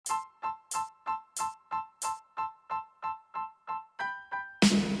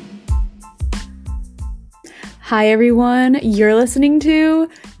Hi everyone, you're listening to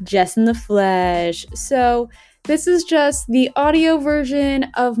Jess in the Flesh. So, this is just the audio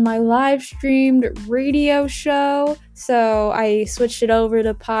version of my live streamed radio show. So, I switched it over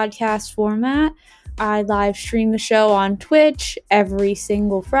to podcast format. I live stream the show on Twitch every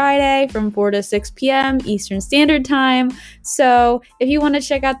single Friday from 4 to 6 p.m. Eastern Standard Time. So, if you want to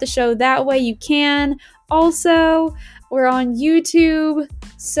check out the show that way, you can. Also, we're on YouTube,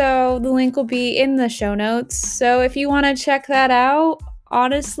 so the link will be in the show notes. So if you want to check that out,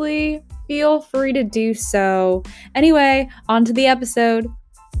 honestly, feel free to do so. Anyway, on to the episode.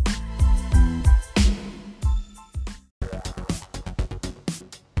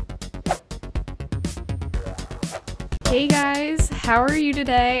 Hey guys, how are you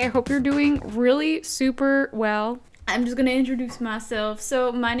today? I hope you're doing really super well. I'm just gonna introduce myself.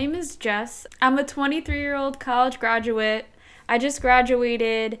 So my name is Jess. I'm a 23-year-old college graduate. I just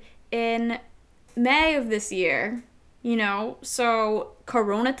graduated in May of this year, so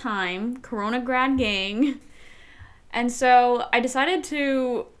Corona time, Corona grad gang. And so I decided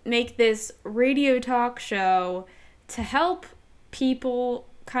to make this radio talk show to help people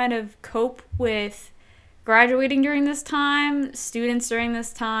kind of cope with graduating during this time, students during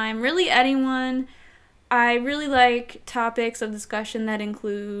this time, really anyone. I really like topics of discussion that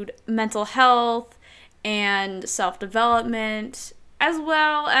include mental health and self-development, as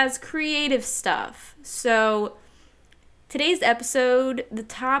well as creative stuff. So today's episode, the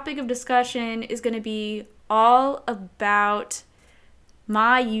topic of discussion is going to be all about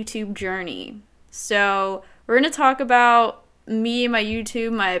my YouTube journey. So we're going to talk about me and my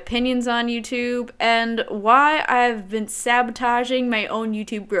YouTube, my opinions on YouTube, and why I've been sabotaging my own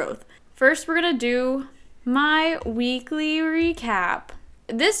YouTube growth. First, we're going to do my weekly recap.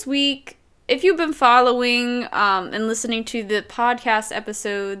 This week, if you've been following and listening to the podcast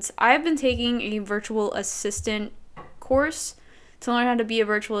episodes, I've been taking a virtual assistant course to learn how to be a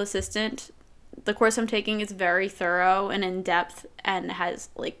virtual assistant. The course I'm taking is very thorough and in-depth and has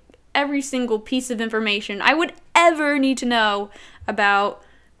every single piece of information I would ever need to know about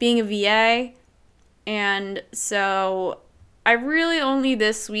being a VA. And so I really only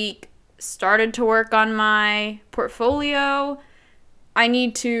this week started to work on my portfolio. I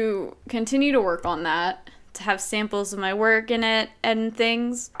need to continue to work on that to have samples of my work in it and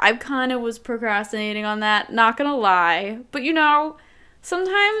things. I kind of was procrastinating on that, not gonna lie. But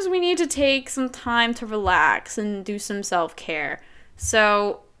sometimes we need to take some time to relax and do some self-care.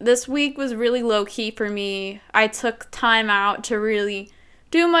 So this week was really low-key for me. I took time out to really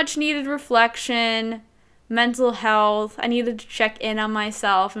do much needed reflection, mental health. I needed to check in on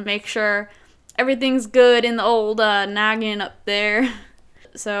myself and make sure everything's good in the old noggin up there.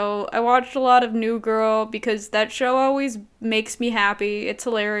 So I watched a lot of New Girl because that show always makes me happy. It's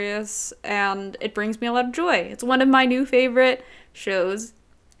hilarious and it brings me a lot of joy. It's one of my new favorite shows,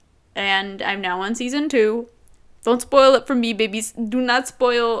 and I'm now on season 2. Don't spoil it for me, babies. Do not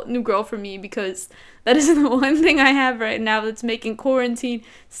spoil New Girl for me, because that is the one thing I have right now that's making quarantine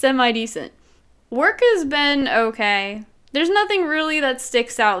semi-decent. Work has been okay. There's nothing really that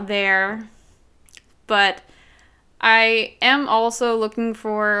sticks out there, but I am also looking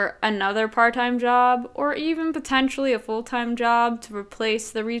for another part-time job or even potentially a full-time job to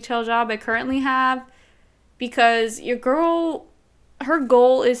replace the retail job I currently have, because your girl, her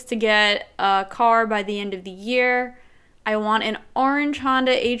goal is to get a car by the end of the year. I want an orange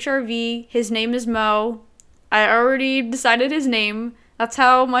Honda HR-V. His name is Mo. I already decided his name. That's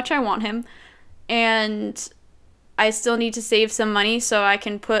how much I want him. And I still need to save some money so I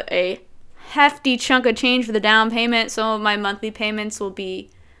can put a hefty chunk of change for the down payment, so my monthly payments will be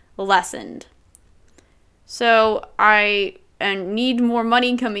lessened. So I need more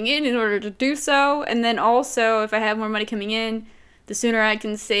money coming in order to do so. And then also, if I have more money coming in, the sooner I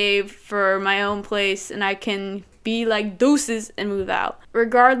can save for my own place and I can be like deuces and move out.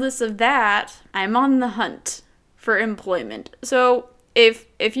 Regardless of that, I'm on the hunt for employment. So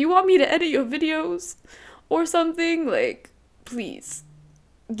if you want me to edit your videos or something, please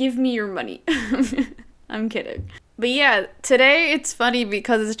give me your money. I'm kidding. But yeah, today it's funny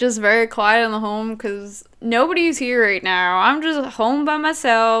because it's just very quiet in the home because nobody's here right now. I'm just home by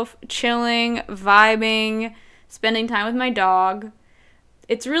myself, chilling, vibing, spending time with my dog.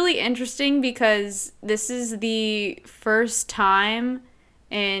 It's really interesting because this is the first time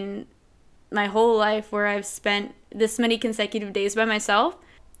in my whole life where I've spent this many consecutive days by myself.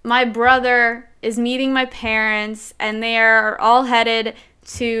 My brother is meeting my parents, and they are all headed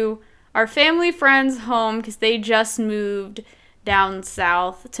to our family friend's home because they just moved down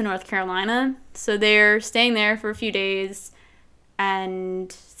south to North Carolina. So they're staying there for a few days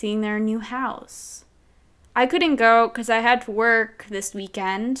and seeing their new house. I couldn't go because I had to work this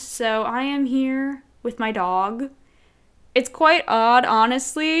weekend, so I am here with my dog. It's quite odd,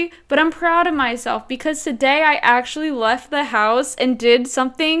 honestly, but I'm proud of myself because today I actually left the house and did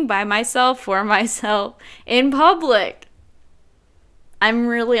something by myself for myself in public. I'm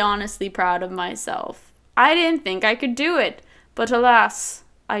really honestly proud of myself. I didn't think I could do it, but alas,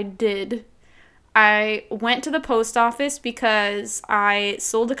 I did. I went to the post office because I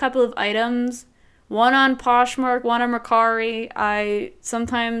sold a couple of items, one on Poshmark, one on Mercari. I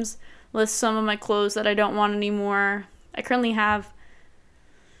sometimes list some of my clothes that I don't want anymore. I currently have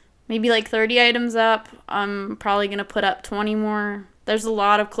maybe like 30 items up. I'm probably going to put up 20 more. There's a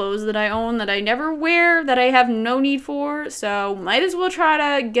lot of clothes that I own that I never wear, that I have no need for, so might as well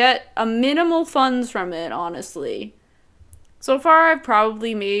try to get a minimal funds from it, honestly. So far, I've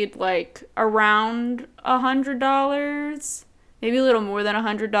probably made like around $100, maybe a little more than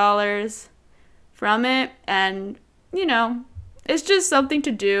 $100 from it, and it's just something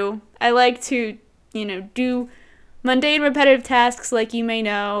to do. I like to, do mundane repetitive tasks like you may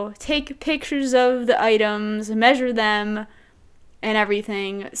know, take pictures of the items, measure them, and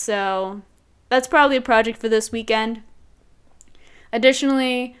everything. So that's probably a project for this weekend.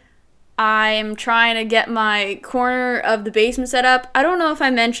 Additionally, I'm trying to get my corner of the basement set up. I don't know if I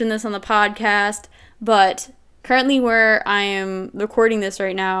mentioned this on the podcast, but currently where I am recording this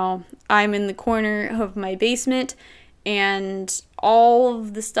right now, I'm in the corner of my basement, and all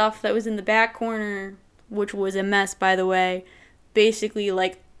of the stuff that was in the back corner, which was a mess, by the way, basically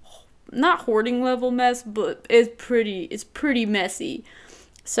like not hoarding level mess, but it's pretty messy.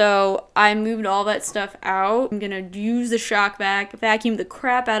 So I moved all that stuff out. I'm gonna use the shock vac, vacuum the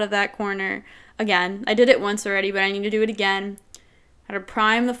crap out of that corner again. I did it once already, but I need to do it again. How to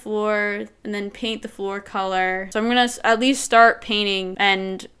prime the floor and then paint the floor color. So I'm gonna at least start painting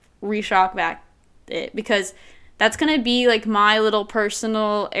and re-shock vac it, because that's gonna be like my little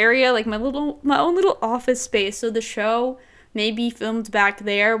personal area, like my own little office space. So the show may be filmed back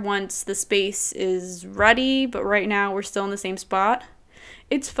there once the space is ready, but right now we're still in the same spot.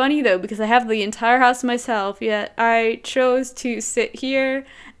 It's funny though, because I have the entire house to myself, yet I chose to sit here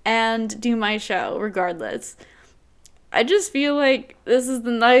and do my show regardless. I just feel like this is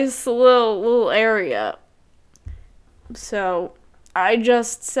the nice little area. So I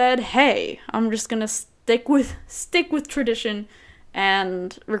just said, hey, I'm just gonna stick with tradition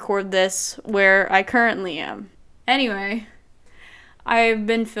and record this where I currently am. Anyway, I've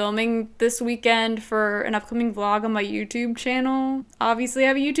been filming this weekend for an upcoming vlog on my YouTube channel. Obviously, I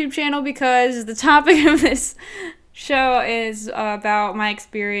have a YouTube channel because the topic of this show is about my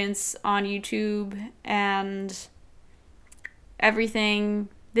experience on YouTube and everything,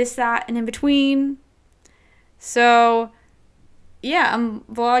 this, that, and in between. So, yeah, I'm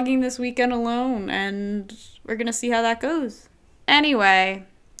vlogging this weekend alone, and we're gonna see how that goes. Anyway,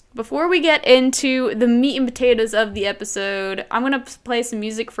 before we get into the meat and potatoes of the episode, I'm going to play some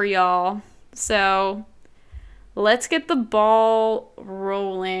music for y'all. So, let's get the ball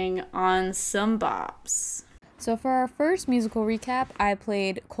rolling on some bops. So for our first musical recap, I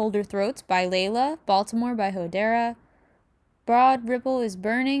played Colder Throats by Layla, Baltimore by Hodera, Broad Ripple is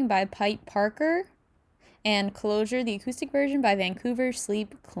Burning by Pipe Parker, and Closure, the acoustic version by Vancouver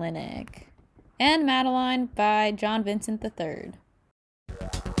Sleep Clinic, and Madeline by John Vincent III.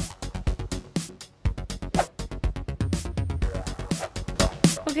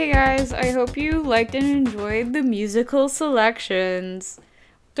 Okay guys, I hope you liked and enjoyed the musical selections.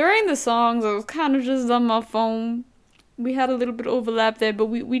 During the songs, I was kind of just on my phone. We had a little bit of overlap there, but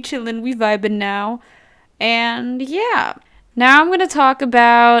we chillin', we vibing now. And yeah, now I'm going to talk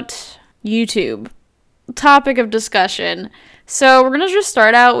about YouTube. Topic of discussion. So we're going to just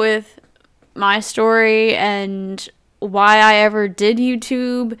start out with my story and why I ever did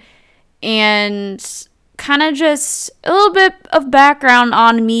YouTube, and kind of just a little bit of background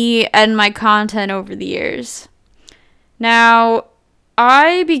on me and my content over the years. Now,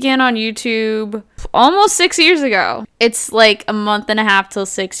 I began on YouTube almost 6 years ago. It's like a month and a half till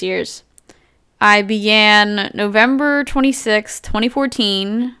 6 years. I began November 26th,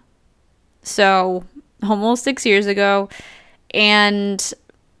 2014. So, almost 6 years ago. And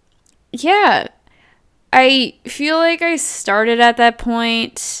yeah, I feel like I started at that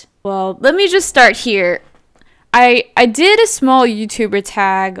point. Well, let me just start here. I did a small YouTuber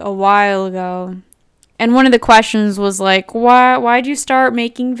tag a while ago, and one of the questions was like, why'd you start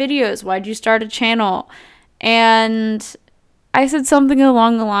making videos? Why'd you start a channel? And I said something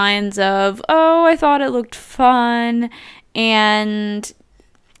along the lines of, oh, I thought it looked fun, and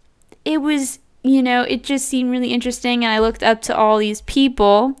it was, it just seemed really interesting, and I looked up to all these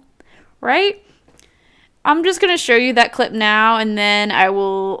people, right? I'm just going to show you that clip now, and then I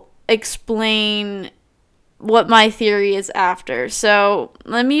will explain what my theory is after. So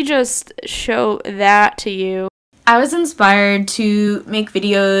let me just show that to you. I was inspired to make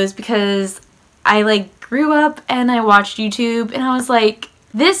videos because I grew up and I watched YouTube and I was like,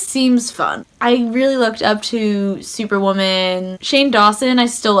 this seems fun. I really looked up to Superwoman, Shane Dawson. I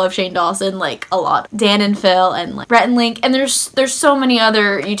still love Shane Dawson a lot. Dan and Phil and Rhett and Link, and there's so many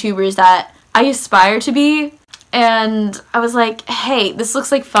other YouTubers that I aspire to be. And I was like, hey, this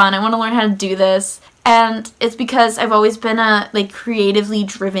looks like fun. I want to learn how to do this. And it's because I've always been a creatively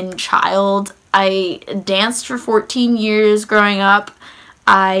driven child. I danced for 14 years growing up.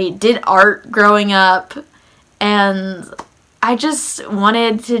 I did art growing up, and I just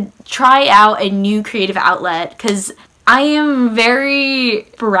wanted to try out a new creative outlet because I am very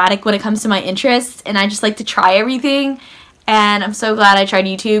sporadic when it comes to my interests, and I just like to try everything. And I'm so glad I tried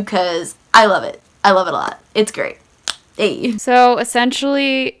YouTube because I love it. I love it a lot. It's great. Hey. So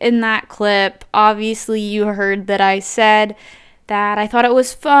essentially in that clip, obviously you heard that I said that I thought it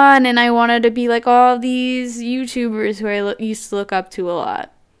was fun and I wanted to be like all these YouTubers who I used to look up to a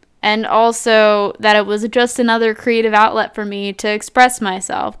lot. And also that it was just another creative outlet for me to express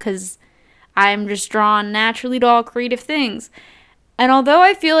myself because I'm just drawn naturally to all creative things. And although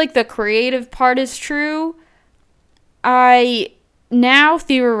I feel like the creative part is true, I now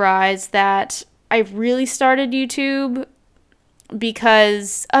theorize that I really started YouTube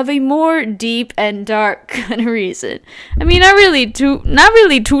because of a more deep and dark kind of reason. I mean, not really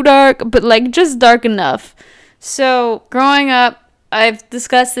too dark, but just dark enough. So, growing up, I've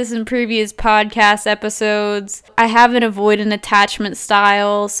discussed this in previous podcast episodes. I have an avoidant attachment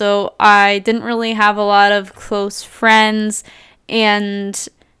style, so I didn't really have a lot of close friends, and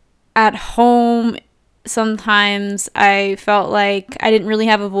at home sometimes I felt like I didn't really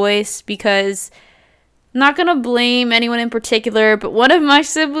have a voice because I'm not going to blame anyone in particular, but one of my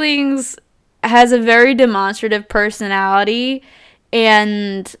siblings has a very demonstrative personality,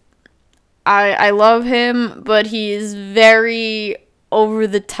 and I love him, but he's very over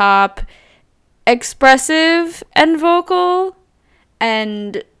the top expressive and vocal,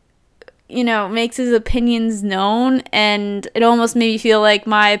 and makes his opinions known, and it almost made me feel like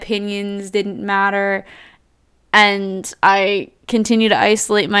my opinions didn't matter, and I continue to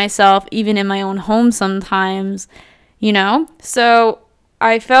isolate myself even in my own home sometimes, So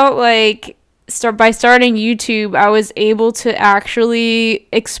I felt like by starting YouTube, I was able to actually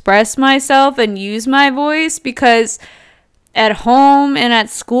express myself and use my voice because at home and at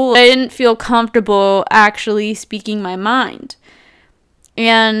school, I didn't feel comfortable actually speaking my mind.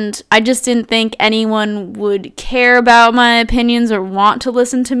 And I just didn't think anyone would care about my opinions or want to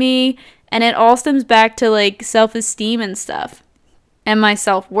listen to me. And it all stems back to self-esteem and stuff and my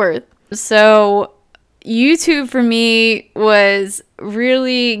self-worth. So YouTube for me was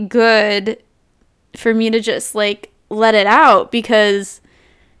really good for me to just let it out, because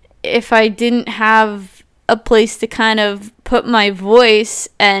if I didn't have a place to kind of put my voice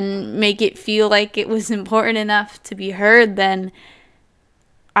and make it feel like it was important enough to be heard, then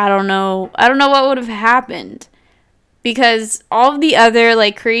I don't know what would have happened, because all of the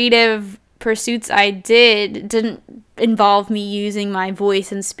other creative pursuits I didn't involve me using my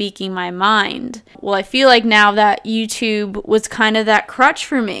voice and speaking my mind. Well, I feel like now that YouTube was kind of that crutch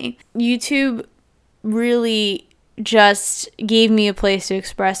for me. YouTube really just gave me a place to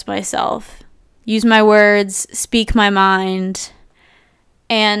express myself, use my words, speak my mind,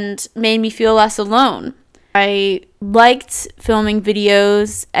 and made me feel less alone. I liked filming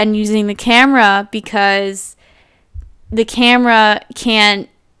videos and using the camera because the camera can't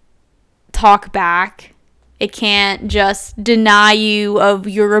talk back. It can't just deny you of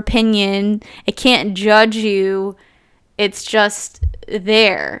your opinion. It can't judge you. It's just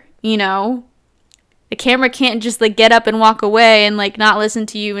there, The camera can't just get up and walk away and not listen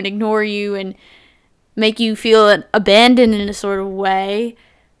to you and ignore you and make you feel abandoned in a sort of way,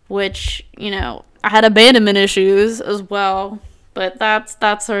 which, I had abandonment issues as well, but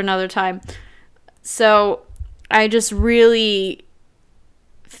that's for another time. So I just really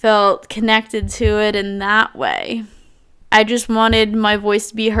felt connected to it in that way. I just wanted my voice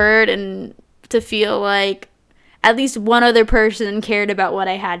to be heard and to feel like at least one other person cared about what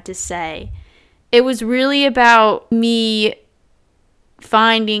I had to say. It was really about me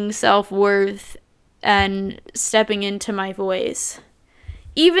finding self-worth and stepping into my voice.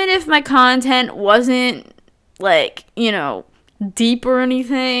 Even if my content wasn't deep or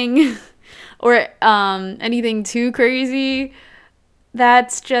anything or anything too crazy,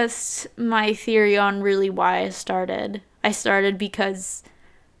 that's just my theory on really why I started. I started because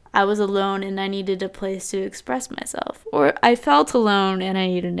I was alone and I needed a place to express myself. Or I felt alone and I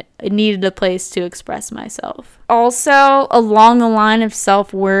needed a place to express myself. Also, along the line of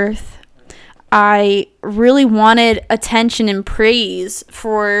self-worth, I really wanted attention and praise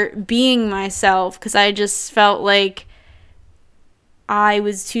for being myself, because I just felt like I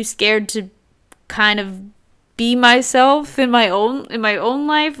was too scared to kind of be myself in my own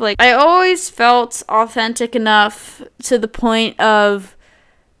life. Like, I always felt authentic enough to the point of,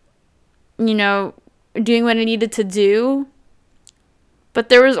 you know, doing what I needed to do. But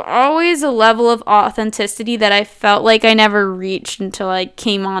there was always a level of authenticity that I felt like I never reached until I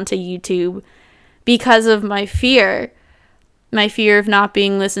came onto YouTube, because of my fear. My fear of not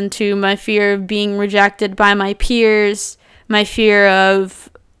being listened to, my fear of being rejected by my peers, my fear of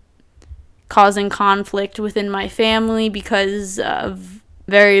causing conflict within my family because of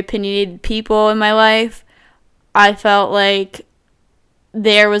very opinionated people in my life. I felt like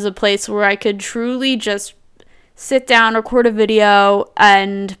there was a place where I could truly just sit down, record a video,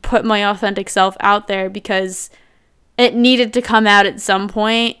 and put my authentic self out there, because it needed to come out at some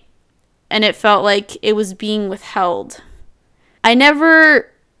point, and it felt like it was being withheld. I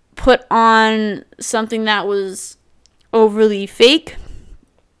never put on something that was overly fake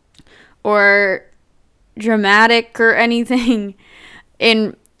or dramatic or anything.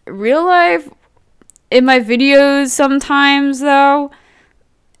 In real life, in my videos sometimes, though,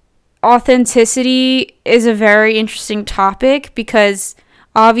 authenticity is a very interesting topic, because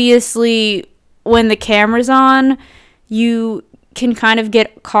obviously when the camera's on, you can kind of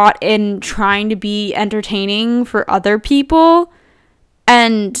get caught in trying to be entertaining for other people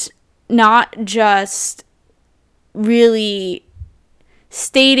and not just really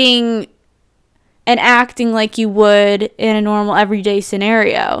stating and acting like you would in a normal everyday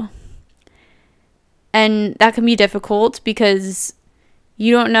scenario. And that can be difficult, because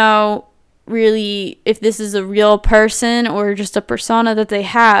you don't know really if this is a real person or just a persona that they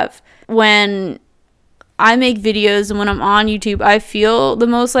have. When I make videos and when I'm on YouTube, I feel the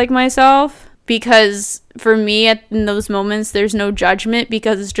most like myself, because for me, in those moments, there's no judgment,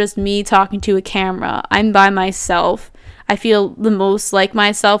 because it's just me talking to a camera. I'm by myself. I feel the most like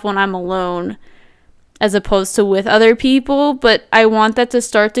myself when I'm alone, as opposed to with other people. But I want that to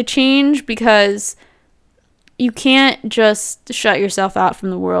start to change, because you can't just shut yourself out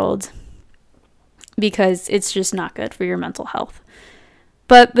from the world, because it's just not good for your mental health.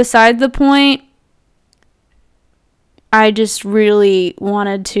 But beside the point, I just really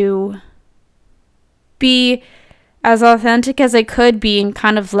wanted to be as authentic as I could be and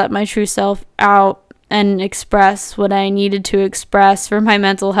kind of let my true self out and express what I needed to express for my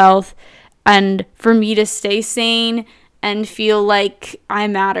mental health and for me to stay sane and feel like I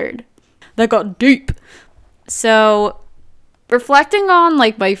mattered. That got deep. So, reflecting on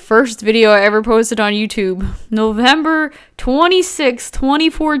like my first video I ever posted on YouTube, November 26,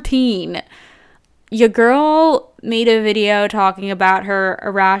 2014. Your girl made a video talking about her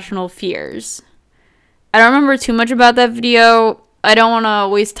irrational fears. I don't remember too much about that video. I don't want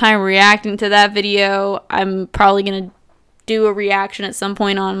to waste time reacting to that video. I'm probably going to do a reaction at some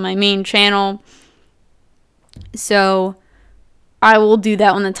point on my main channel. So I will do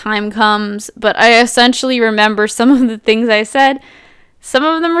that when the time comes. But I essentially remember some of the things I said. Some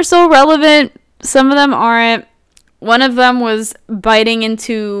of them are so relevant. Some of them aren't. One of them was biting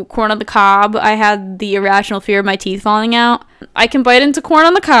into corn on the cob. I had the irrational fear of my teeth falling out. I can bite into corn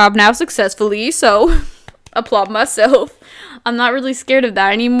on the cob now successfully, so applaud myself. I'm not really scared of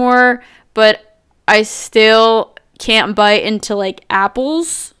that anymore, but I still can't bite into like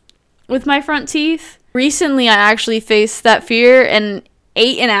apples with my front teeth. Recently, I actually faced that fear and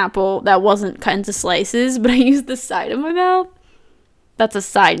ate an apple that wasn't cut into slices, but I used the side of my mouth. That's a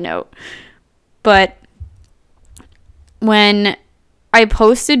side note. But when I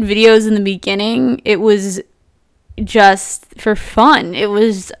posted videos in the beginning, it was just for fun. It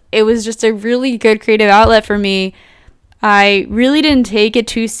was just a really good creative outlet for me. I really didn't take it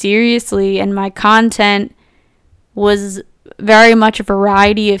too seriously, and my content was very much a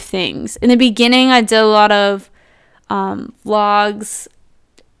variety of things. In the beginning, I did a lot of vlogs,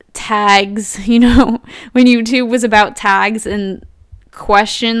 tags, when YouTube was about tags and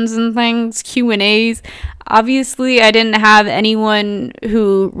questions and things, Q&As. Obviously, I didn't have anyone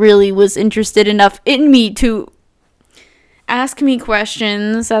who really was interested enough in me to ask me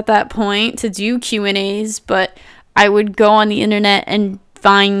questions at that point to do Q&As, but I would go on the internet and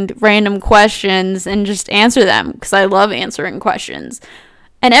find random questions and just answer them, because I love answering questions.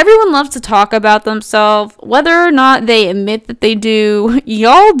 And everyone loves to talk about themselves, whether or not they admit that they do.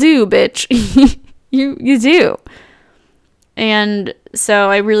 Y'all do, bitch. You do. And So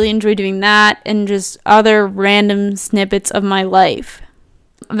I really enjoy doing that and just other random snippets of my life.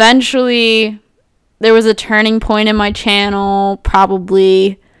 Eventually, there was a turning point in my channel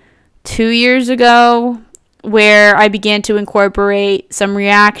probably 2 years ago where I began to incorporate some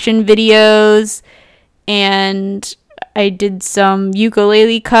reaction videos, and I did some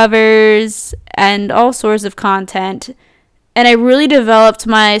ukulele covers and all sorts of content. And I really developed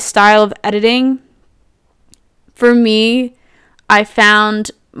my style of editing. For me, I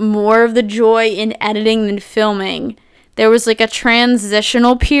found more of the joy in editing than filming. There was like a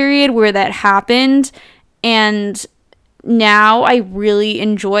transitional period where that happened, and now I really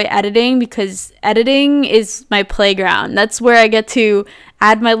enjoy editing because editing is my playground. That's where I get to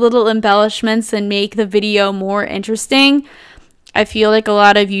add my little embellishments and make the video more interesting. I feel like a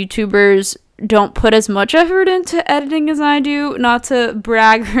lot of YouTubers don't put as much effort into editing as I do, not to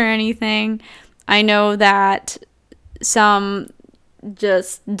brag or anything. I know that some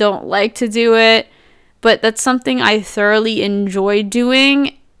just don't like to do it, but that's something I thoroughly enjoy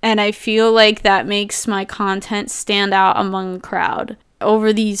doing, and I feel like that makes my content stand out among the crowd.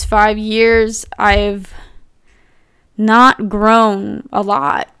 Over these 5 years, I've not grown a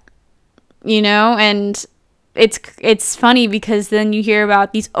lot, and it's funny because then you hear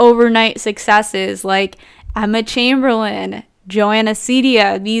about these overnight successes like Emma Chamberlain, Joanna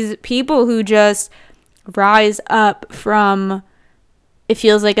Cedia, these people who just rise up from, it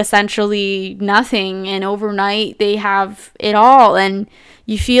feels like essentially nothing, and overnight they have it all, and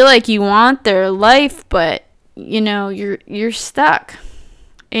you feel like you want their life, but you're stuck.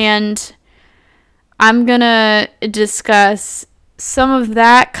 And I'm gonna discuss some of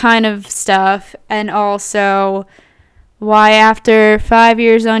that kind of stuff, and also why after 5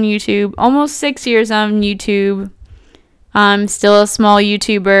 years on YouTube, almost 6 years on YouTube, I'm still a small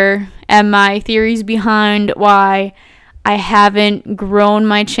YouTuber, and my theories behind why I haven't grown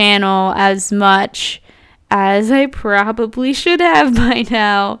my channel as much as I probably should have by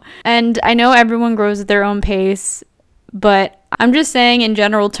now. And I know everyone grows at their own pace, but I'm just saying in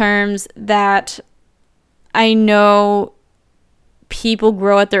general terms that I know people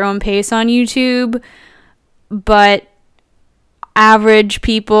grow at their own pace on YouTube, but average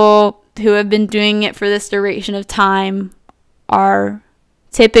people who have been doing it for this duration of time are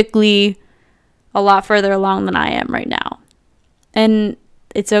typically a lot further along than I am right now. And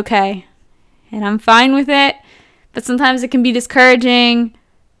it's okay. And I'm fine with it. But sometimes it can be discouraging.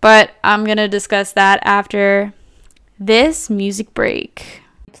 But I'm going to discuss that after this music break.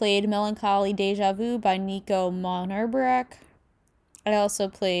 I played Melancholy Deja Vu by Nico Monherberek. I also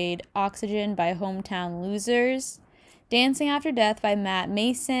played Oxygen by Hometown Losers, Dancing After Death by Matt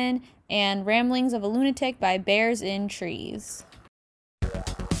Mason, and Ramblings of a Lunatic by Bears in Trees.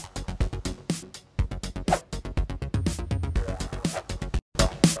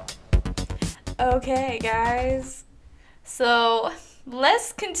 Okay, guys. So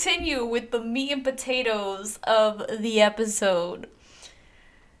let's continue with the meat and potatoes of the episode.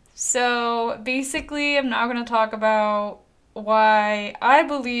 So basically, I'm now going to talk about why I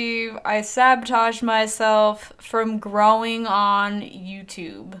believe I sabotaged myself from growing on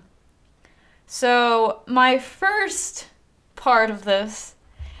YouTube. So my first part of this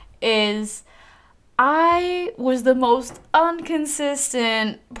is I was the most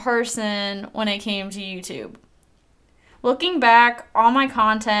inconsistent person when it came to YouTube. Looking back on my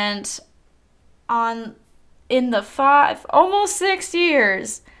content in the 5, almost 6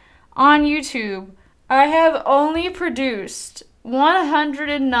 years on YouTube, I have only produced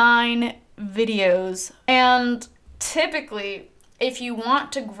 109 videos. And typically, if you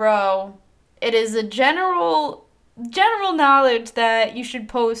want to grow, it is a general knowledge that you should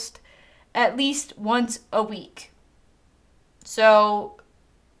post at least once a week. So,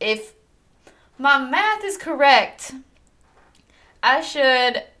 if my math is correct, I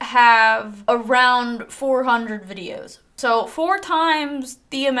should have around 400 videos. So 4 times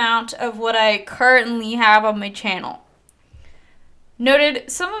the amount of what I currently have on my channel. Noted,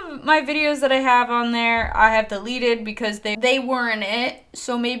 some of my videos that I have on there I have deleted because they weren't it.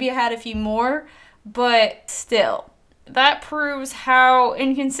 So maybe I had a few more, but still. That proves how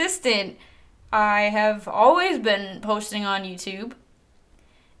inconsistent I have always been posting on YouTube.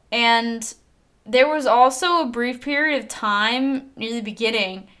 And there was also a brief period of time near the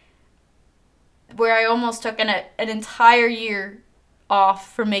beginning where I almost took an entire year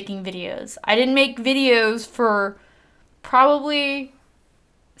off from making videos. I didn't make videos for probably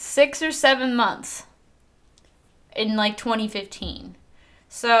 6 or 7 months in like 2015.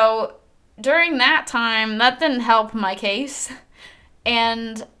 So during that time, that didn't help my case.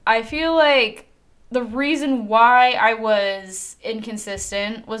 And I feel like the reason why I was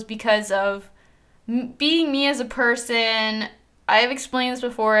inconsistent was because of being me as a person. I've explained this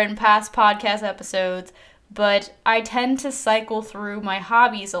before in past podcast episodes, but I tend to cycle through my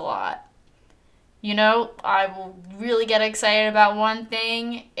hobbies a lot. You know, I will really get excited about one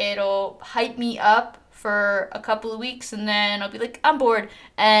thing. It'll hype me up for a couple of weeks, and then I'll be like, I'm bored,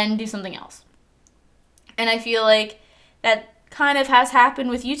 and do something else. And I feel like that kind of has happened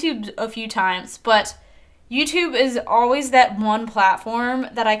with YouTube a few times, but YouTube is always that one platform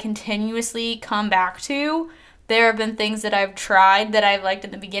that I continuously come back to. There have been things that I've tried that I've liked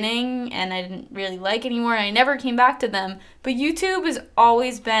in the beginning and I didn't really like anymore, and I never came back to them. But YouTube has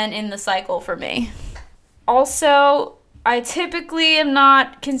always been in the cycle for me. Also, I typically am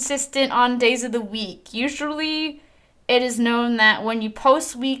not consistent on days of the week. Usually, it is known that when you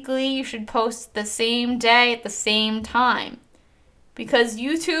post weekly, you should post the same day at the same time. Because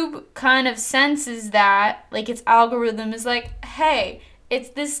YouTube kind of senses that, like its algorithm is like, hey, it's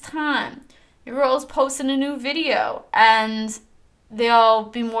this time. Your girl's posting a new video, and they'll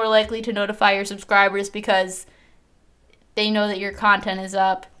be more likely to notify your subscribers because they know that your content is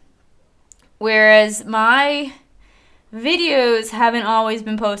up. Whereas my videos haven't always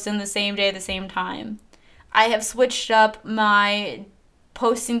been posted on the same day at the same time. I have switched up my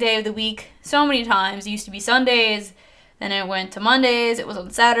posting day of the week so many times. It used to be Sundays, then it went to Mondays, it was on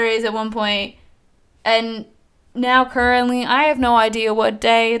Saturdays at one point, and now currently I have no idea what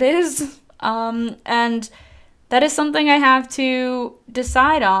day it is. And that is something I have to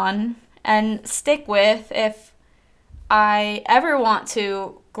decide on and stick with if I ever want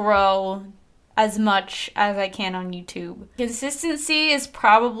to grow as much as I can on YouTube. Consistency is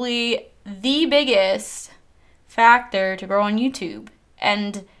probably the biggest factor to grow on YouTube,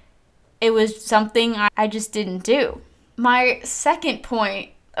 and it was something I just didn't do. My second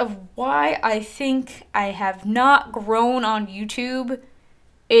point of why I think I have not grown on YouTube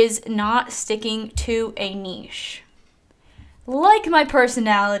is not sticking to a niche. Like my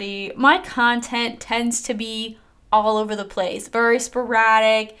personality, my content tends to be all over the place, very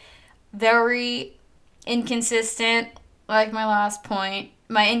sporadic, very inconsistent, like my last point.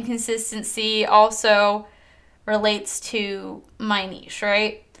 My inconsistency also relates to my niche,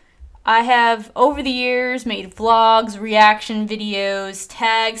 right? I have, over the years, made vlogs, reaction videos,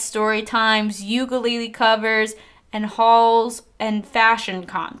 tags, story times, ukulele covers, and hauls and fashion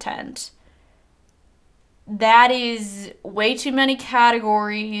content. That is way too many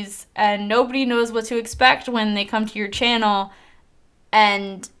categories, and nobody knows what to expect when they come to your channel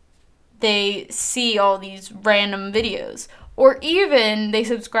and they see all these random videos. Or even they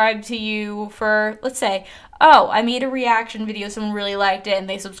subscribe to you for, let's say, oh, I made a reaction video, someone really liked it, and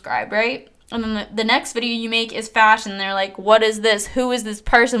they subscribed, right? And then the next video you make is fashion. They're like, what is this? Who is this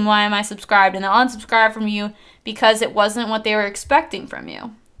person? Why am I subscribed? And they'll unsubscribe from you because it wasn't what they were expecting from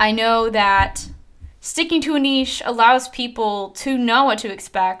you. I know that sticking to a niche allows people to know what to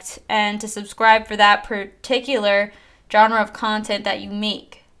expect and to subscribe for that particular genre of content that you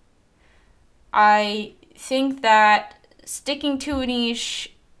make. I think that sticking to a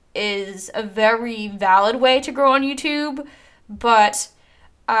niche is a very valid way to grow on YouTube, but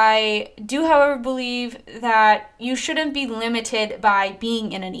I do, however, believe that you shouldn't be limited by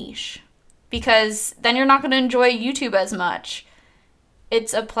being in a niche, because then you're not going to enjoy YouTube as much.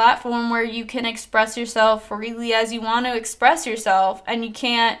 It's a platform where you can express yourself freely as you want to express yourself, and you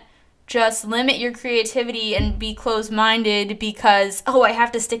can't just limit your creativity and be closed-minded because, oh, I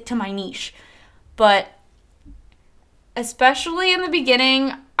have to stick to my niche. But especially in the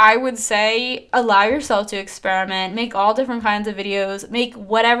beginning, I would say allow yourself to experiment, make all different kinds of videos, make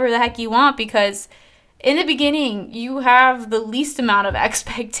whatever the heck you want, because in the beginning, you have the least amount of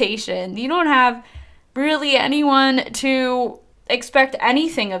expectation. You don't have really anyone to expect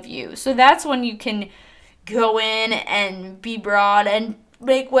anything of you. So that's when you can go in and be broad and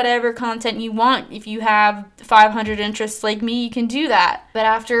make whatever content you want. If you have 500 interests like me, you can do that. But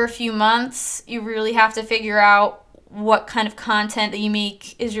after a few months, you really have to figure out what kind of content that you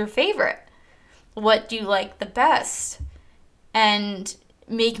make is your favorite. What do you like the best? And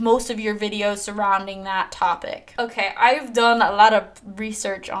make most of your videos surrounding that topic. Okay, I've done a lot of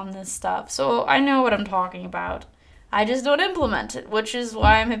research on this stuff, so I know what I'm talking about. I just don't implement it, which is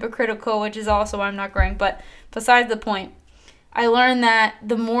why I'm hypocritical, which is also why I'm not growing. But besides the point, I learned that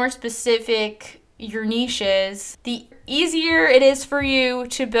the more specific your niche is, the easier it is for you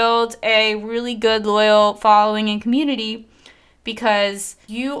to build a really good, loyal following and community, because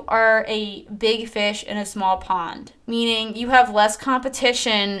you are a big fish in a small pond, meaning you have less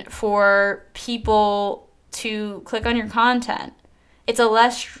competition for people to click on your content. It's a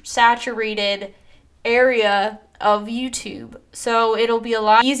less saturated area of YouTube. So it'll be a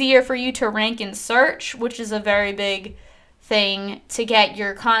lot easier for you to rank in search, which is a very big thing to get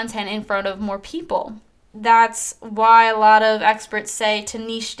your content in front of more people. That's why a lot of experts say to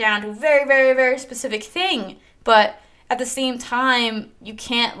niche down to a very, very, very specific thing. But at the same time, you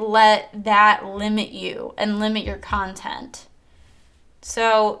can't let that limit you and limit your content.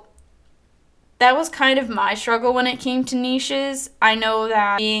 So that was kind of my struggle when it came to niches. I know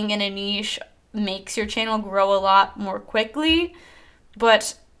that being in a niche makes your channel grow a lot more quickly,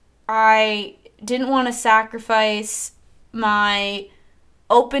 but I didn't want to sacrifice my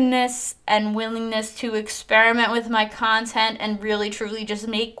openness and willingness to experiment with my content and really truly just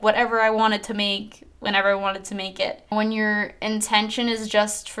make whatever I wanted to make whenever I wanted to make it. When your intention is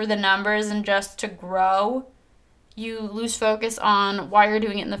just for the numbers and just to grow, you lose focus on why you're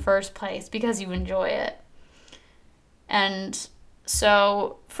doing it in the first place because you enjoy it. And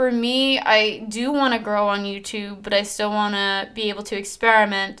so for me, I do want to grow on YouTube, but I still want to be able to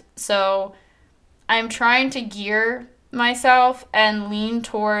experiment. So I'm trying to gear myself and lean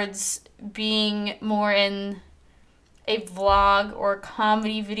towards being more in a vlog or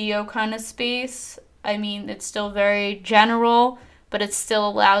comedy video kind of space. I mean, it's still very general, but it still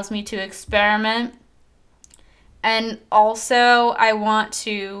allows me to experiment. And also, I want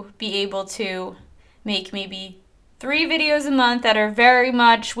to be able to make maybe 3 videos a month that are very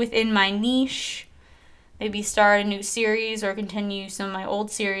much within my niche. Maybe start a new series or continue some of my old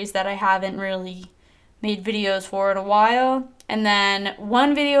series that I haven't really made videos for in a while. And then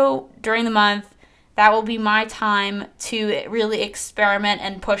 1 video during the month, that will be my time to really experiment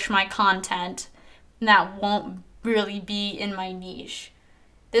and push my content. And that won't really be in my niche.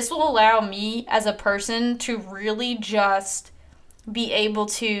 This will allow me as a person to really just be able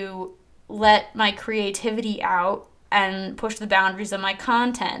to let my creativity out and push the boundaries of my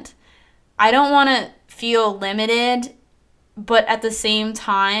content. I don't want to feel limited, but at the same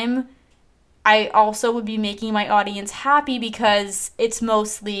time, I also would be making my audience happy because it's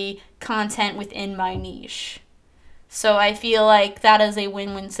mostly content within my niche. So I feel like that is a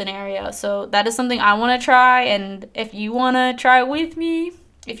win-win scenario. So that is something I want to try, and if you want to try with me,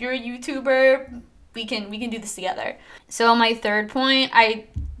 if you're a YouTuber, we can do this together. So my third point, I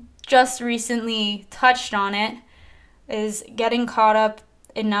just recently touched on it, is getting caught up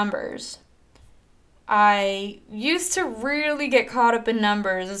in numbers. I used to really get caught up in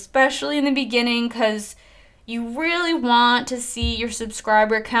numbers, especially in the beginning, because you really want to see your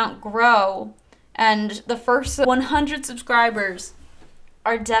subscriber count grow. And the first 100 subscribers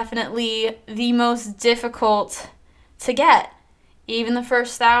are definitely the most difficult to get. Even the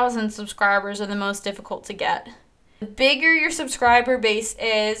first 1,000 subscribers are the most difficult to get. The bigger your subscriber base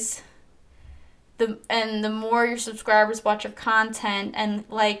is, the more your subscribers watch your content and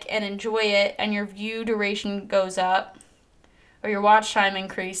like and enjoy it, and your view duration goes up, or your watch time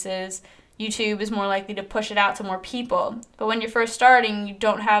increases, YouTube is more likely to push it out to more people. But when you're first starting, you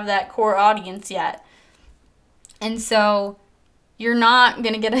don't have that core audience yet. And so you're not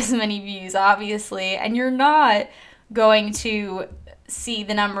going to get as many views, obviously, and you're not going to see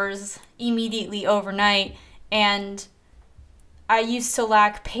the numbers immediately overnight. And I used to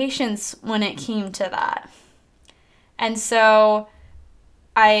lack patience when it came to that. And so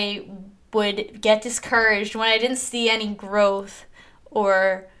I would get discouraged when I didn't see any growth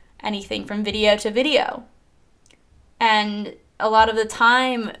or anything from video to video. And a lot of the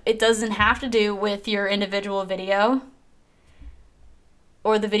time, it doesn't have to do with your individual video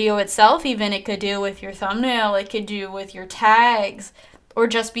or the video itself even. It could do with your thumbnail, it could do with your tags, or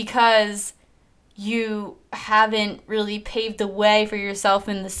just because you haven't really paved the way for yourself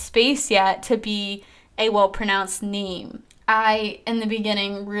in the space yet to be a well-pronounced name. In the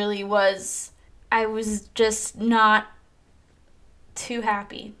beginning, I was just not too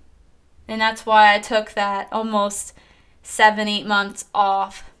happy. And that's why I took that almost 7-8 months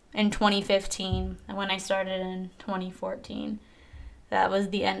off in 2015. And when I started in 2014, that was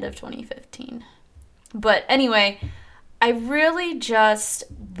the end of 2015. But anyway, I really just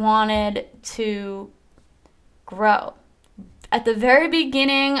wanted to grow. At the very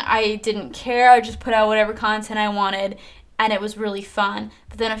beginning, I didn't care. I just put out whatever content I wanted, and it was really fun.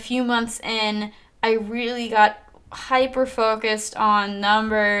 But then a few months in, I really got hyper-focused on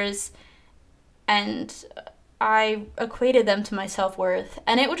numbers, and I equated them to my self-worth.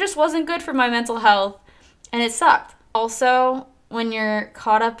 And it just wasn't good for my mental health, and it sucked. Also, when you're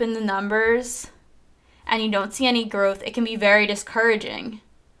caught up in the numbers and you don't see any growth, it can be very discouraging.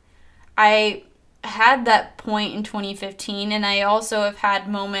 I had that point in 2015, and I also have had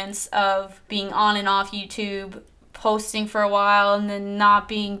moments of being on and off YouTube, posting for a while and then not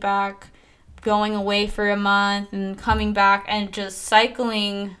being back, going away for a month and coming back and just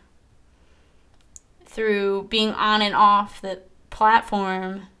cycling through being on and off the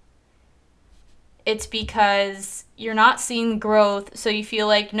platform, it's because you're not seeing growth, so you feel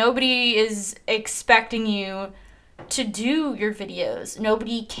like nobody is expecting you to do your videos.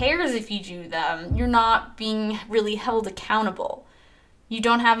 Nobody cares if you do them. You're not being really held accountable. You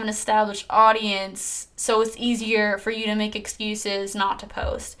don't have an established audience, so it's easier for you to make excuses not to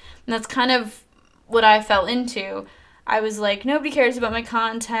post. And that's kind of what I fell into. I was like, nobody cares about my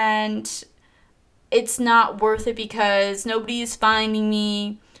content. It's not worth it because nobody is finding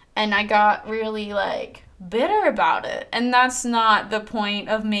me. And I got really like bitter about it. And that's not the point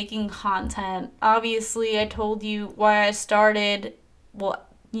of making content. Obviously, I told you why I started. Well,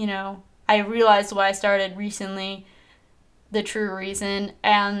 I realized why I started recently, the true reason,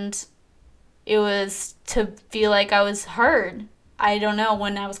 and it was to feel like I was heard. I don't know,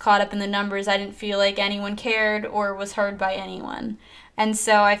 when I was caught up in the numbers, I didn't feel like anyone cared or was heard by anyone. And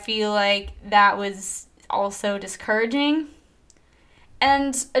so I feel like that was also discouraging.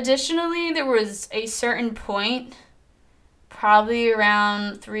 And additionally, there was a certain point, probably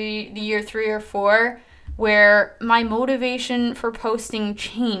around the year 3 or 4, where my motivation for posting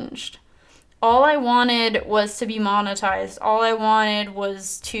changed. All I wanted was to be monetized. All I wanted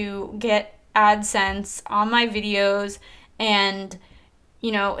was to get AdSense on my videos and,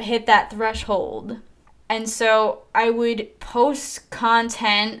 hit that threshold. And so I would post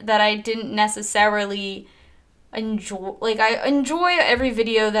content that I didn't necessarily enjoy. Like, I enjoy every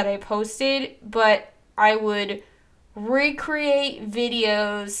video that I posted, but I would recreate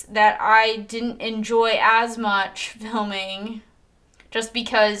videos that I didn't enjoy as much filming just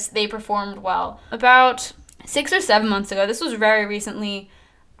because they performed well. About 6 or 7 months ago, this was very recently,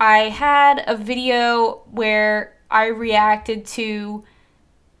 I had a video where I reacted to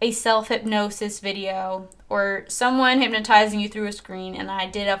a self-hypnosis video or someone hypnotizing you through a screen, and I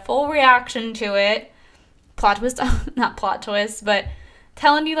did a full reaction to it. Plot twist, not plot twist, but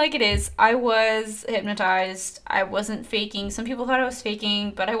telling you like it is, I was hypnotized. I wasn't faking. Some people thought I was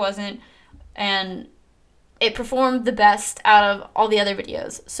faking, but I wasn't. And it performed the best out of all the other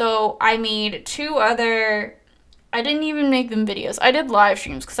videos. So I made 2 other, I didn't even make them videos. I did live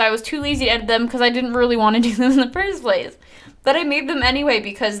streams because I was too lazy to edit them because I didn't really want to do them in the first place. But I made them anyway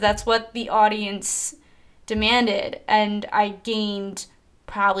because that's what the audience demanded. And I gained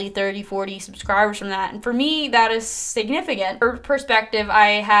probably 30, 40 subscribers from that. And for me, that is significant. For perspective,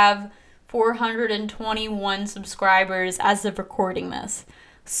 I have 421 subscribers as of recording this.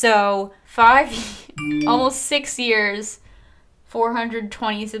 So 5, almost 6 years,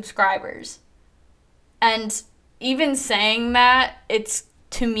 420 subscribers. And even saying that, it's,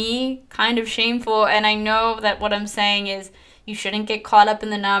 to me, kind of shameful. And I know that what I'm saying is you shouldn't get caught up in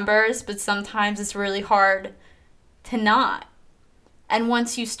the numbers, but sometimes it's really hard to not. And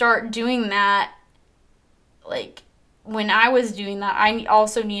once you start doing that, like when I was doing that, I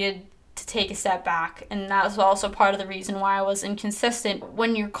also needed to take a step back. And that was also part of the reason why I was inconsistent.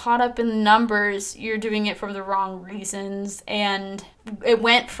 When you're caught up in the numbers, you're doing it for the wrong reasons. And it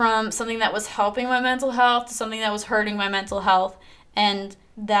went from something that was helping my mental health to something that was hurting my mental health. And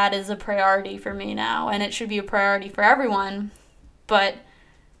that is a priority for me now. And it should be a priority for everyone. But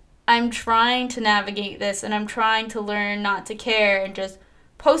I'm trying to navigate this, and I'm trying to learn not to care and just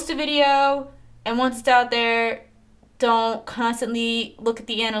post a video, and once it's out there, don't constantly look at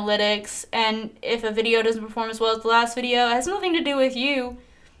the analytics. And if a video doesn't perform as well as the last video, it has nothing to do with you,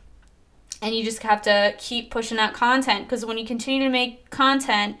 and you just have to keep pushing out content, because when you continue to make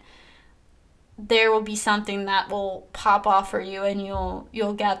content, there will be something that will pop off for you, and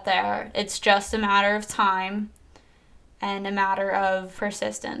you'll get there. It's just a matter of time and a matter of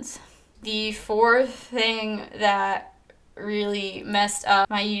persistence. The 4th thing that really messed up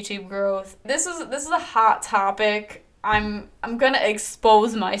my YouTube growth. This is a hot topic. I'm gonna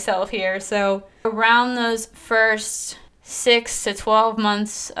expose myself here. So around those first 6 to 12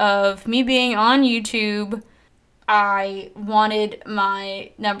 months of me being on YouTube, I wanted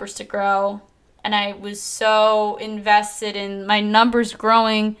my numbers to grow, and I was so invested in my numbers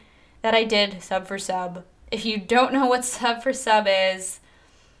growing that I did sub for sub. If you don't know what sub for sub is,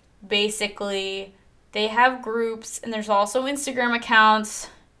 basically they have groups, and there's also Instagram accounts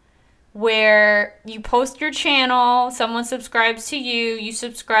where you post your channel, someone subscribes to you, you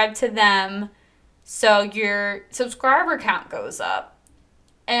subscribe to them, so your subscriber count goes up.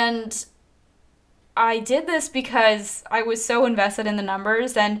 And I did this because I was so invested in the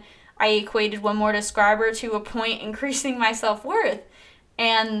numbers, and I equated one more subscriber to a point increasing my self-worth.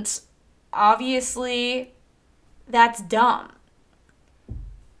 And obviously that's dumb.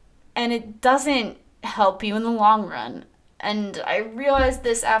 and it doesn't help you in the long run. And I realized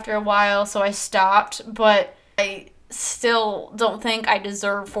this after a while, so I stopped, but I still don't think I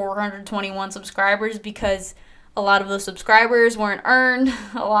deserve 421 subscribers because a lot of those subscribers weren't earned.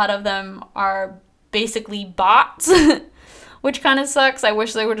 A lot of them are basically bots, which kind of sucks. I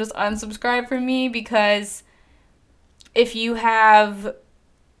wish they would just unsubscribe from me, because if you have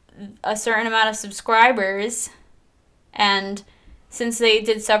a certain amount of subscribers, and since they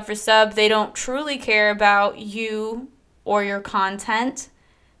did sub for sub, they don't truly care about you or your content.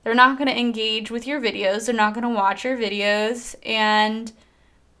 They're not going to engage with your videos. They're not going to watch your videos. And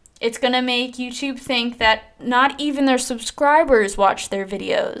it's going to make YouTube think that not even their subscribers watch their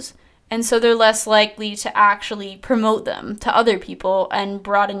videos. And so they're less likely to actually promote them to other people and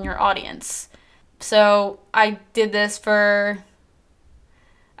broaden your audience. So I did this for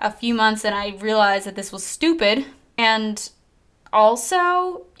a few months and I realized that this was stupid. And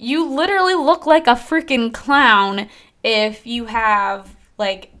also, you literally look like a freaking clown if you have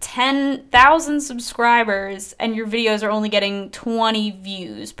like 10,000 subscribers and your videos are only getting 20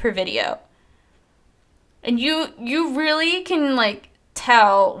 views per video. And you really can like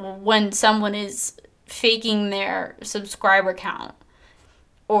tell when someone is faking their subscriber count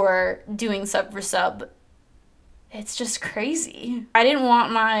or doing sub for sub. It's just crazy. I didn't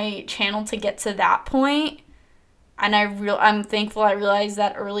want my channel to get to that point. And I'm thankful I realized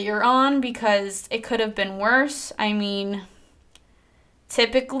that earlier on, because it could have been worse. I mean,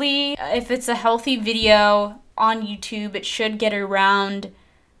 typically, if it's a healthy video on YouTube, it should get around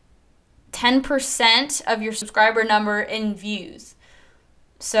 10% of your subscriber number in views.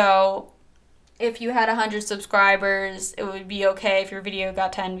 So if you had 100 subscribers, it would be okay if your video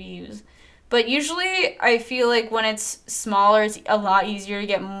got 10 views. But usually, I feel like when it's smaller, it's a lot easier to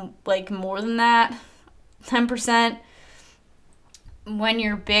get like more than that. 10%. When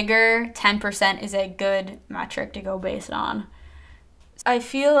you're bigger, 10% is a good metric to go based on. I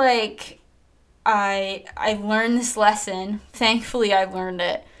feel like I learned this lesson. Thankfully, I learned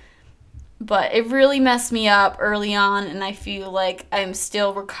it. But it really messed me up early on, and I feel like I'm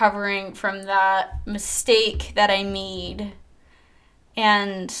still recovering from that mistake that I made.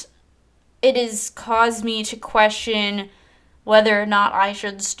 And it has caused me to question whether or not I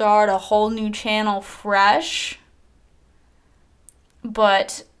should start a whole new channel fresh.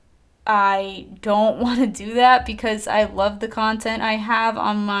 But I don't want to do that because I love the content I have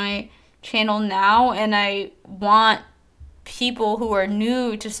on my channel now, and I want people who are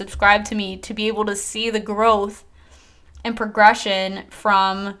new to subscribe to me to be able to see the growth and progression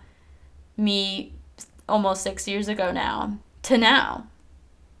from me almost 6 years ago now to now.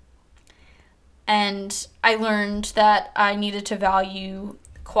 And I learned that I needed to value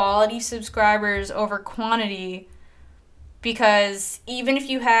quality subscribers over quantity, because even if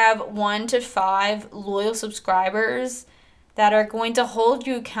you have 1 to 5 loyal subscribers that are going to hold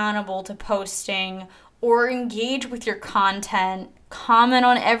you accountable to posting or engage with your content, comment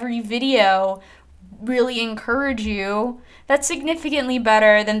on every video, really encourage you, that's significantly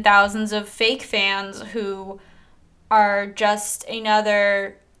better than thousands of fake fans who are just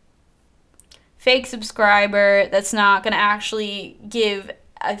another fake subscriber that's not going to actually give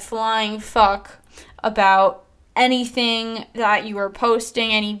a flying fuck about anything that you are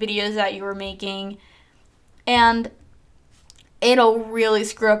posting, any videos that you are making. And it'll really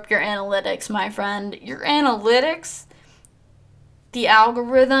screw up your analytics, my friend. Your analytics, the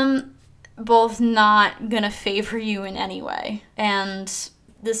algorithm, both not going to favor you in any way. And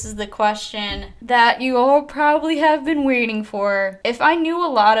this is the question that you all probably have been waiting for. If I knew a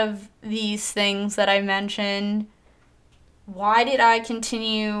lot of these things that I mentioned, why did I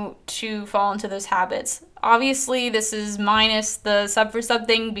continue to fall into those habits? Obviously, this is minus the sub for sub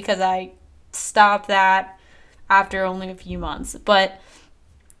thing because I stopped that after only a few months. But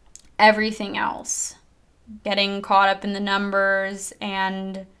everything else, getting caught up in the numbers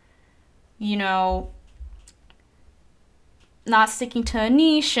and, you know, not sticking to a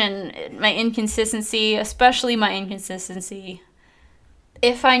niche, and my inconsistency, especially my inconsistency.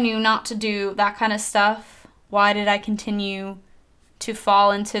 If I knew not to do that kind of stuff, why did I continue to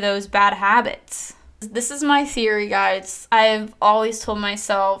fall into those bad habits? This is my theory, guys. I've always told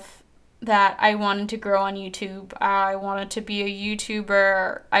myself that I wanted to grow on YouTube. I wanted to be a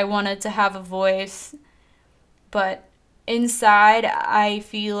YouTuber. I wanted to have a voice. But inside, I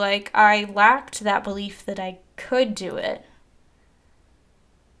feel like I lacked that belief that I could do it.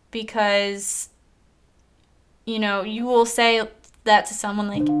 Because, you know, you will say that to someone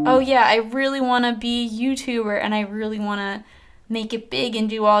like, oh yeah, I really want to be a YouTuber and I really want to make it big and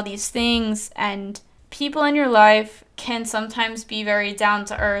do all these things. And people in your life can sometimes be very down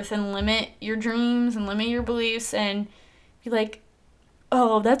to earth and limit your dreams and limit your beliefs and be like,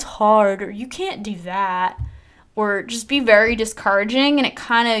 oh, that's hard, or you can't do that, or just be very discouraging, and it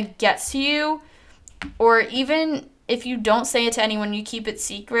kind of gets to you. Or even if you don't say it to anyone, you keep it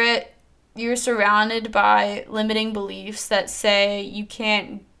secret, you're surrounded by limiting beliefs that say you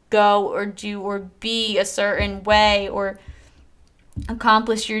can't go or do or be a certain way or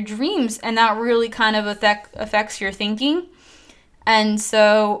accomplish your dreams, and that really kind of affects your thinking. And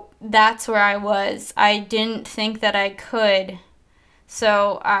so that's where I was. I didn't think that I could,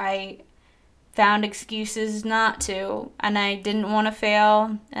 so I found excuses not to, and I didn't want to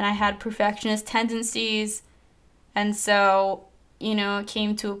fail, and I had perfectionist tendencies, and so, it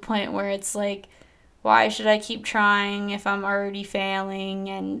came to a point where it's like, why should I keep trying if I'm already failing?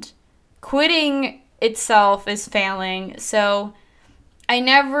 And quitting itself is failing, so I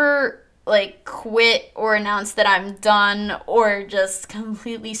never quit or announced that I'm done or just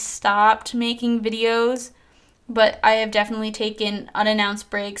completely stopped making videos, but I have definitely taken unannounced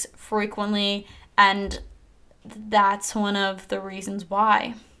breaks frequently, and that's one of the reasons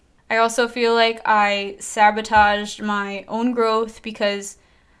why. I also feel like I sabotaged my own growth because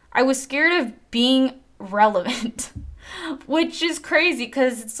I was scared of being relevant, which is crazy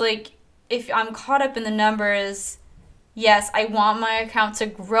because it's like, if I'm caught up in the numbers, yes, I want my account to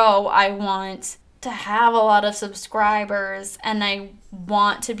grow. I want to have a lot of subscribers, and I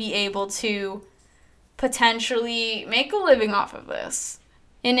want to be able to potentially make a living off of this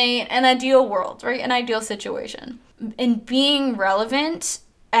in an ideal world, right? An ideal situation. And being relevant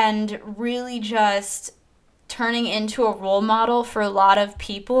and really just turning into a role model for a lot of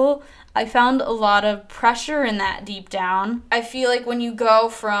people, I found a lot of pressure in that deep down. I feel like when you go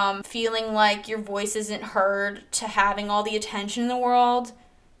from feeling like your voice isn't heard to having all the attention in the world,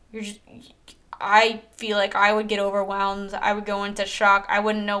 I feel like I would get overwhelmed. I would go into shock. I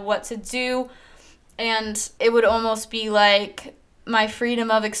wouldn't know what to do. And it would almost be like my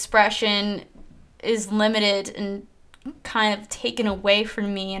freedom of expression is limited and kind of taken away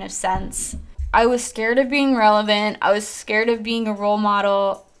from me in a sense. I was scared of being relevant. I was scared of being a role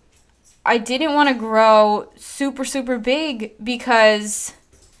model. I didn't want to grow super, super big because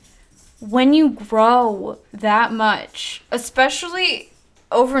when you grow that much, especially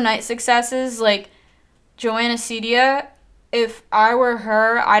overnight successes like Joanna Cedia, if I were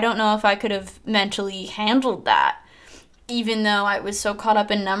her, I don't know if I could have mentally handled that. Even though I was so caught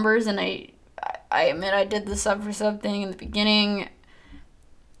up in numbers, and I admit I did the sub for sub thing in the beginning,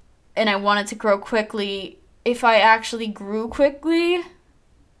 and I wanted to grow quickly. If I actually grew quickly,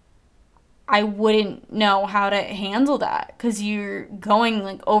 I wouldn't know how to handle that because you're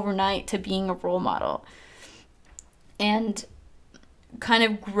going overnight to being a role model. And kind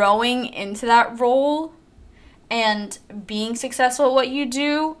of growing into that role and being successful at what you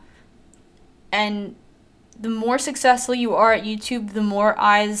do, and the more successful you are at YouTube, the more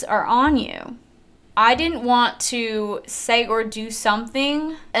eyes are on you. I didn't want to say or do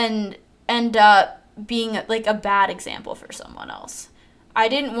something and end up being a bad example for someone else. I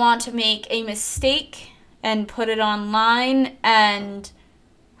didn't want to make a mistake and put it online and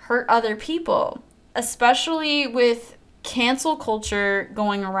hurt other people, especially with cancel culture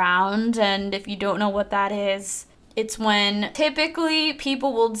going around. And if you don't know what that is, it's when typically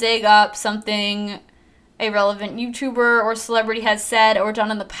people will dig up something a relevant YouTuber or celebrity has said or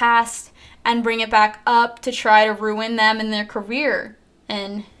done in the past and bring it back up to try to ruin them in their career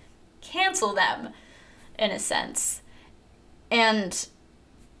and cancel them in a sense. And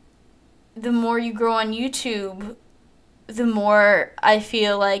the more you grow on YouTube, the more I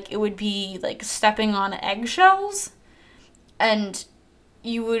feel like it would be like stepping on eggshells, and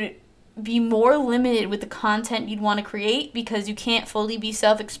you would be more limited with the content you'd want to create because you can't fully be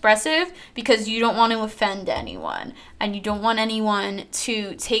self-expressive because you don't want to offend anyone, and you don't want anyone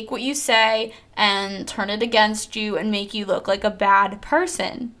to take what you say and turn it against you and make you look like a bad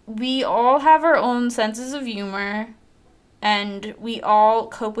person. We all have our own senses of humor, and we all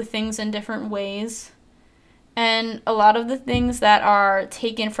cope with things in different ways. And a lot of the things that are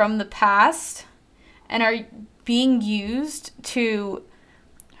taken from the past and are being used to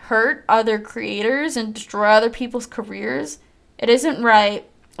hurt other creators and destroy other people's careers, it isn't right,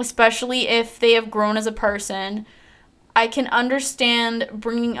 especially if they have grown as a person. I can understand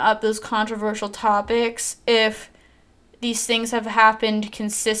bringing up those controversial topics if these things have happened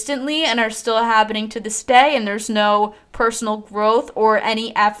consistently and are still happening to this day, and there's no personal growth or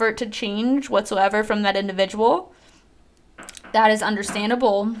any effort to change whatsoever from that individual. That is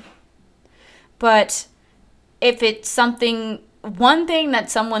understandable. But if it's something one thing that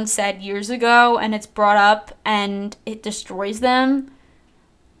someone said years ago and it's brought up and it destroys them,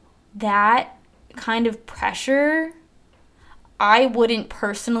 that kind of pressure I wouldn't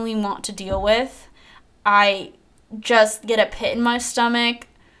personally want to deal with. I just get a pit in my stomach.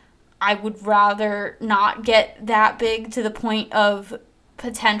 I would rather not get that big to the point of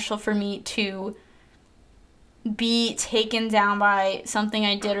potential for me to be taken down by something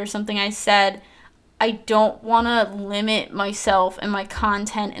I did or something I said. I don't want to limit myself and my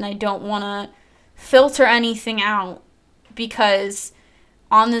content, and I don't want to filter anything out because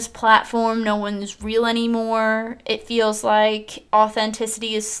on this platform, no one's real anymore. It feels like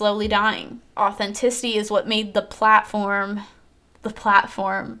authenticity is slowly dying. Authenticity is what made the platform,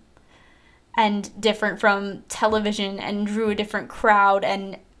 and different from television, and drew a different crowd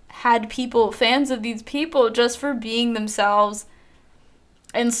and had people, fans of these people, just for being themselves.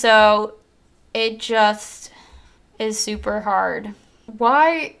 And so it just is super hard.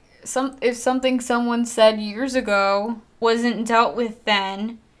 Why if something someone said years ago wasn't dealt with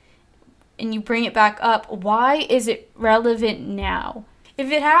then and you bring it back up, why is it relevant now?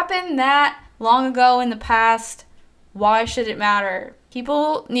 If it happened that long ago in the past, why should it matter?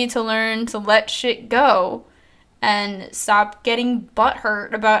 People need to learn to let shit go and stop getting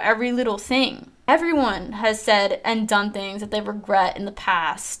butthurt about every little thing. Everyone has said and done things that they regret in the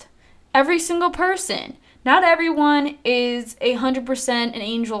past. Every single person. Not everyone is 100% an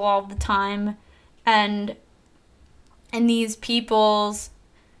angel all the time, and in these people's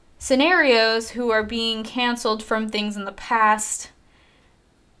scenarios who are being canceled from things in the past,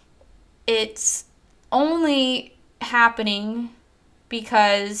 it's only happening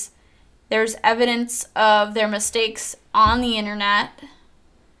because there's evidence of their mistakes on the internet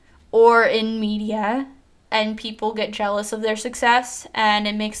or in media, and people get jealous of their success, and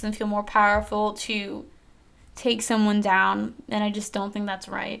it makes them feel more powerful to take someone down, and I just don't think that's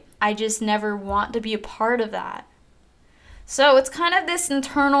right. I just never want to be a part of that. So it's kind of this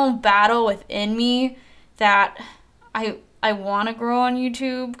internal battle within me that I want to grow on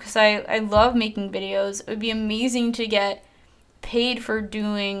YouTube because I love making videos. It would be amazing to get paid for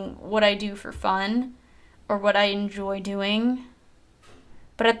doing what I do for fun or what I enjoy doing.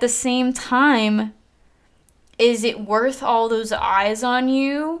 But at the same time, is it worth all those eyes on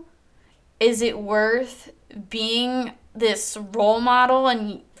you? Is it worth being this role model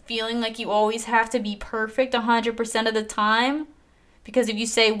and feeling like you always have to be perfect 100% of the time? Because if you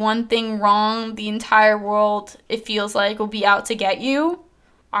say one thing wrong, the entire world, it feels like, will be out to get you.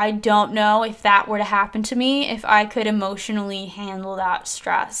 I don't know if that were to happen to me, if I could emotionally handle that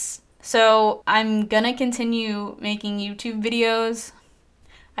stress. So I'm gonna continue making YouTube videos.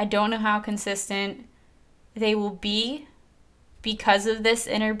 I don't know how consistent they will be because of this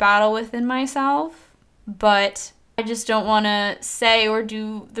inner battle within myself, but I just don't want to say or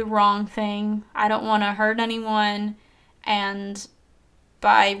do the wrong thing. I don't want to hurt anyone, and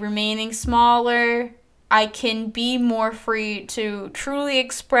by remaining smaller, I can be more free to truly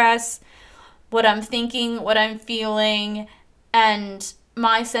express what I'm thinking, what I'm feeling, and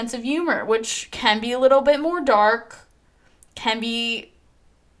my sense of humor, which can be a little bit more dark, can be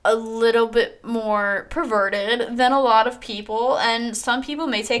a little bit more perverted than a lot of people, and some people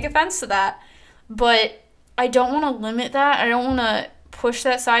may take offense to that, but I don't want to limit that. I don't want to push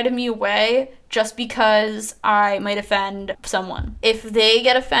that side of me away just because I might offend someone. If they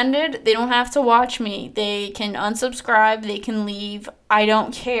get offended, they don't have to watch me. They can unsubscribe, they can leave. I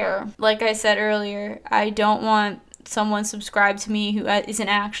don't care. Like I said earlier, I don't want someone subscribed to me who isn't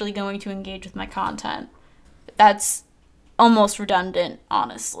actually going to engage with my content. That's almost redundant,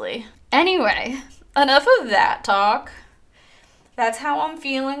 honestly. Anyway, enough of that talk. That's how I'm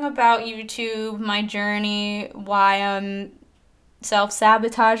feeling about YouTube, my journey, why I'm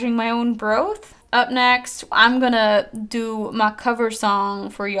self-sabotaging my own growth. Up next, I'm gonna do my cover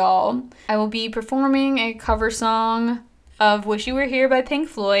song for y'all. I will be performing a cover song of Wish You Were Here by Pink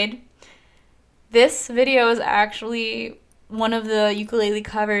Floyd. This video is actually one of the ukulele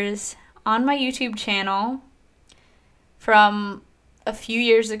covers on my YouTube channel from a few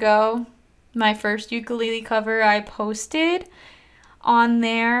years ago. My first ukulele cover I posted on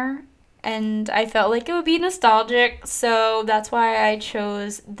there, and I felt like it would be nostalgic, so that's why I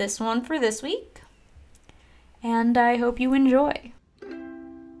chose this one for this week, and I hope you enjoy.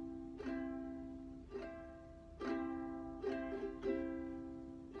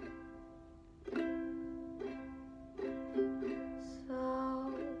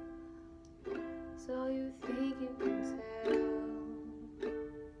 So you think you can tell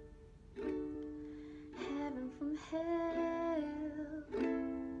heaven from hell,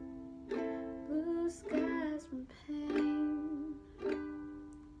 blue skies from pain,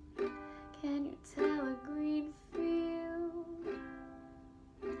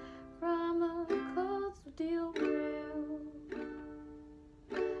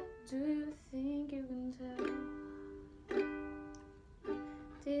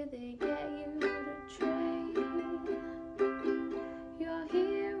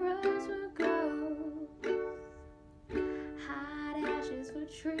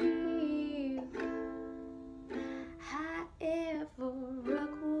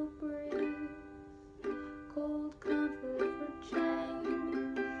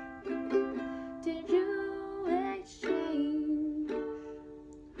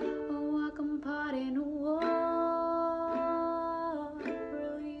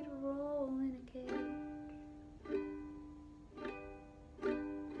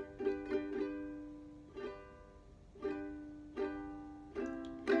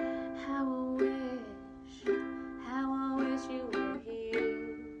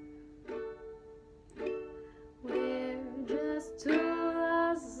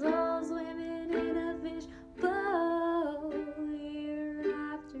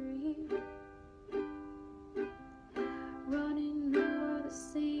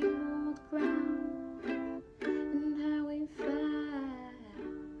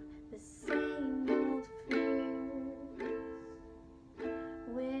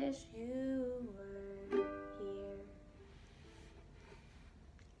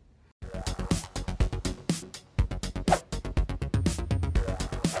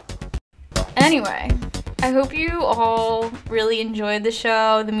 Anyway, I hope you all really enjoyed the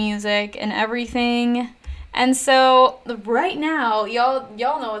show, the music, and everything. And so, right now, y'all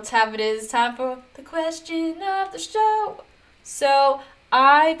know what time it is. Time for the question of the show. So,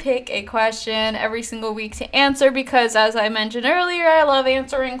 I pick a question every single week to answer because, as I mentioned earlier, I love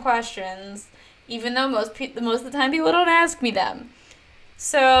answering questions, even though most of the time people don't ask me them.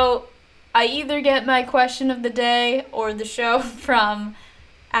 So, I either get my question of the day or the show from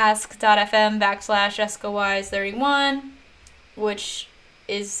ask.fm/JessicaWise31, which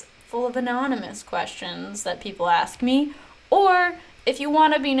is full of anonymous questions that people ask me. Or, if you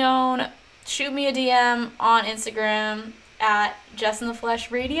want to be known, shoot me a DM on Instagram at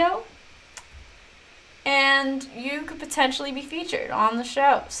JessInTheFleshRadio, and you could potentially be featured on the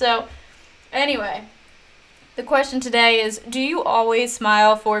show. So, anyway, the question today is, do you always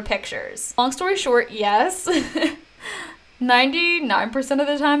smile for pictures? Long story short, yes. 99% of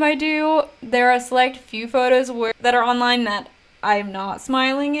the time I do. There are a select few photos that are online that I'm not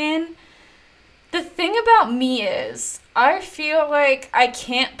smiling in. The thing about me is, I feel like I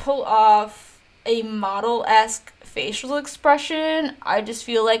can't pull off a model-esque facial expression. I just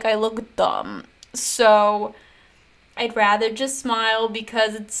feel like I look dumb. So, I'd rather just smile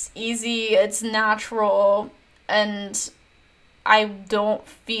because it's easy, it's natural, and I don't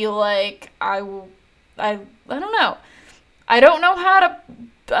feel like I don't know. I don't know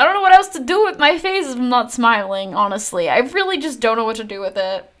what else to do with my face if I'm not smiling, honestly. I really just don't know what to do with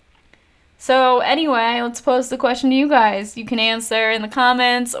it. So anyway, let's pose the question to you guys. You can answer in the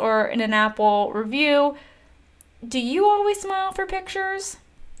comments or in an Apple review. Do you always smile for pictures?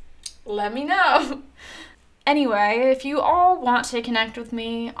 Let me know. Anyway, if you all want to connect with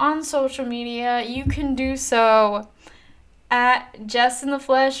me on social media, you can do so at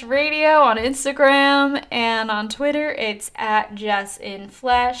JessInTheFleshRadio on Instagram, and on Twitter, it's at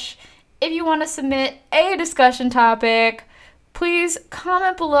JessInFlesh. If you want to submit a discussion topic, please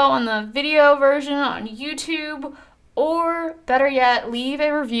comment below on the video version on YouTube, or better yet, leave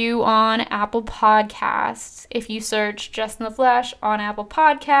a review on Apple Podcasts. If you search Jess in the Flesh on Apple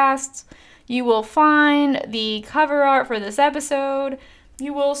Podcasts, you will find the cover art for this episode.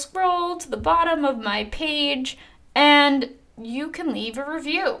 You will scroll to the bottom of my page, and you can leave a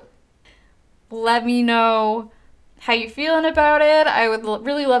review. Let me know how you're feeling about it. I would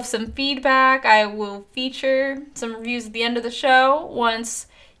really love some feedback. I will feature some reviews at the end of the show once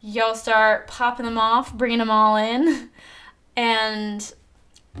y'all start popping them off, bringing them all in. And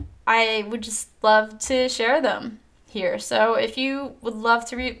I would just love to share them here. So if you would love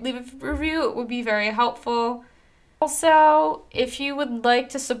to leave a review, it would be very helpful. Also, if you would like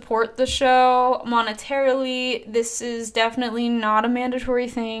to support the show monetarily, this is definitely not a mandatory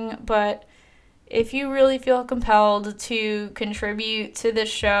thing, but if you really feel compelled to contribute to this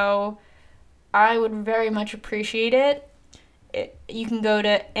show, I would very much appreciate it. You can go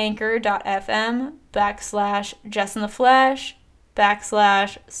to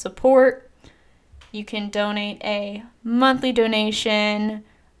anchor.fm/JessInTheFlesh/support. You can donate a monthly donation.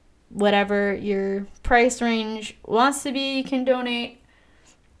 Whatever your price range wants to be, you can donate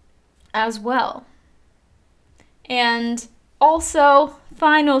as well. And also,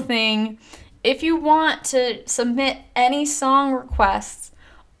 final thing, if you want to submit any song requests,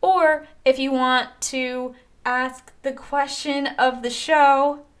 or if you want to ask the question of the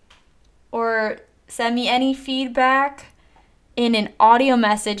show, or send me any feedback in an audio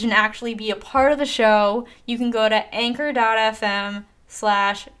message and actually be a part of the show, you can go to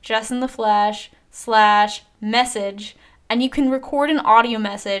anchor.fm/JessInTheFlesh/message, and you can record an audio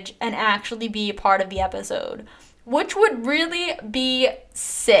message and actually be a part of the episode, which would really be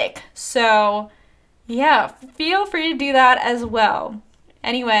sick. So, yeah, feel free to do that as well.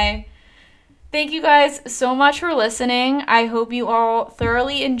 Anyway, thank you guys so much for listening. I hope you all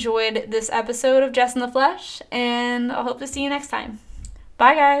thoroughly enjoyed this episode of Jess in the Flesh, and I hope to see you next time.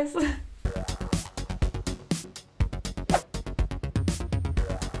 Bye, guys.